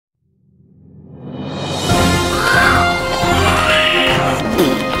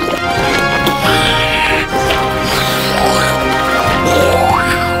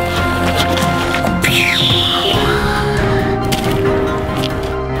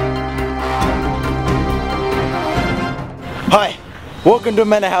Welcome to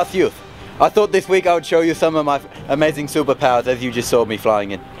Manor House Youth. I thought this week I would show you some of my amazing superpowers as you just saw me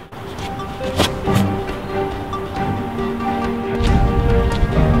flying in.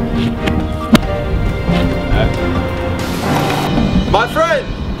 My friend!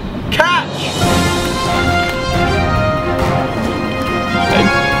 Catch!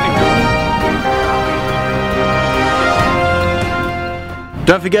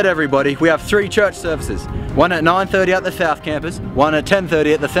 Don't forget everybody, we have 3 church services. One at 9:30 at the South Campus, one at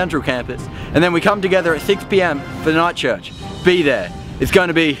 10:30 at the Central Campus, and then we come together at 6 p.m. for the night church. Be there. It's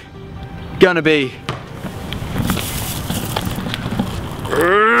gonna be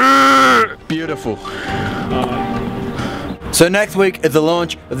beautiful. So next week is the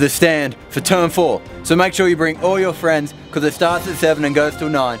launch of the stand for Term 4. So make sure you bring all your friends because it starts at 7 and goes till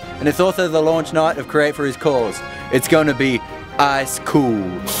 9. And it's also the launch night of Create for His Cause. It's gonna be ice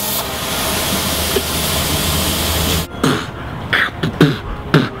cool.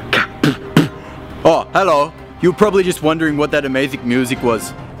 Oh, hello. You're probably just wondering what that amazing music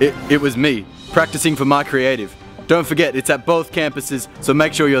was. It was me, practicing for my creative. Don't forget, it's at both campuses, so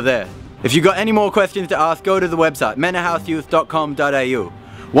make sure you're there. If you got any more questions to ask, go to the website, manorhouseyouth.com.au.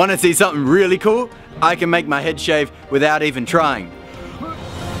 Want to see something really cool? I can make my head shave without even trying.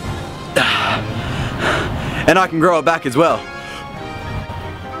 And I can grow it back as well.